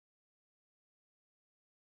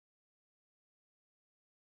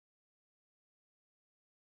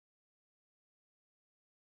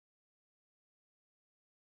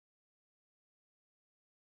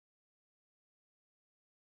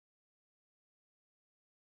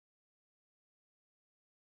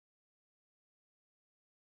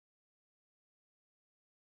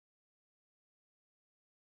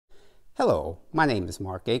Hello, my name is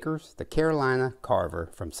Mark Akers, the Carolina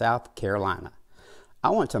Carver from South Carolina. I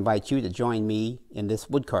want to invite you to join me in this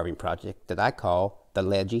wood carving project that I call the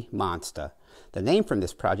Ledgee Monsta. The name from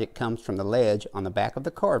this project comes from the ledge on the back of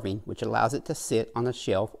the carving, which allows it to sit on a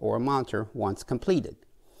shelf or a monitor once completed.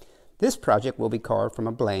 This project will be carved from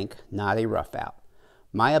a blank, not a rough out.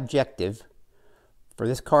 My objective for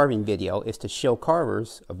this carving video is to show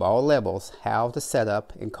carvers of all levels how to set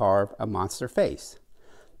up and carve a monster face.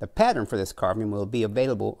 The pattern for this carving will be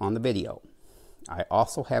available on the video. I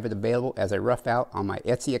also have it available as a rough out on my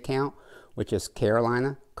Etsy account, which is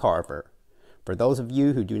Carolina Carver. For those of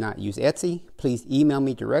you who do not use Etsy, please email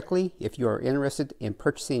me directly if you are interested in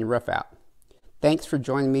purchasing a rough out. Thanks for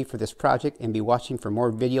joining me for this project, and be watching for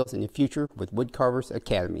more videos in the future with Woodcarvers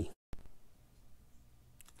Academy.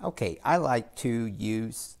 Okay, I like to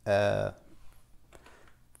use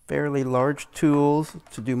fairly large tools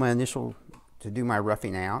to do my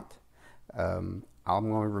roughing out. I'm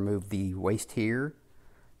going to remove the waste here.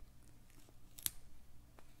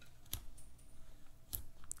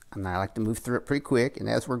 And I like to move through it pretty quick, and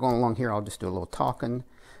as we're going along here, I'll just do a little talking.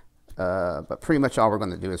 But pretty much all we're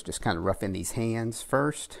going to do is just kind of rough in these hands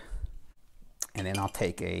first. And then I'll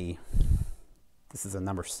take this is a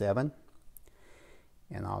number 7.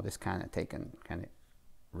 And I'll just kind of take and kind of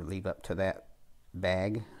relieve up to that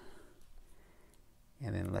bag.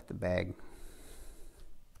 And then let the bag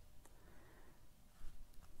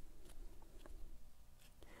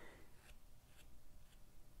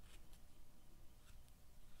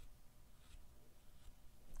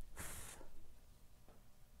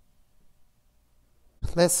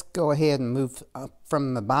let's go ahead and move up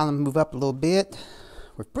from the bottom, move up a little bit.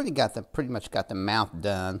 We've pretty much got the mouth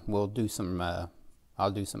done. We'll do some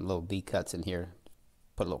I'll do some little V cuts in here,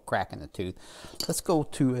 put a little crack in the tooth. Let's go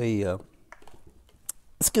to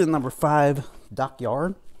let's get a number 5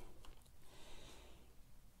 dockyard.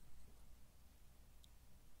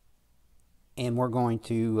 And we're going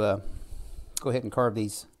to go ahead and carve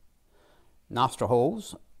these nostril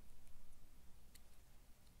holes.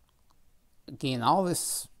 Again, all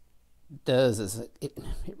this does is it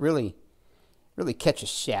really catches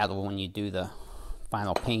shadow when you do the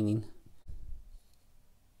final painting.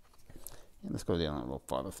 And let's go down a little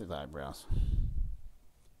farther through the eyebrows.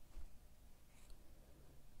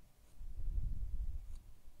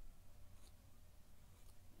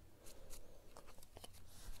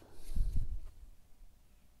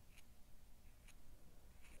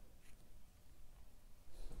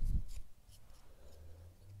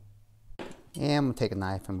 And we'll take a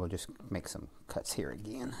knife and we'll just make some cuts here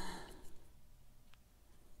again.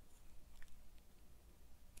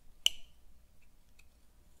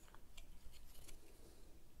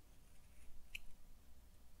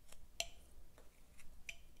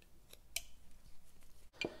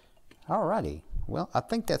 Alrighty, well, I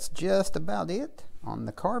think that's just about it on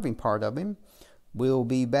the carving part of him. We'll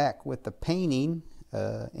be back with the painting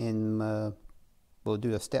and we'll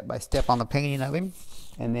do a step-by-step on the painting of him,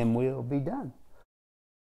 and then we'll be done.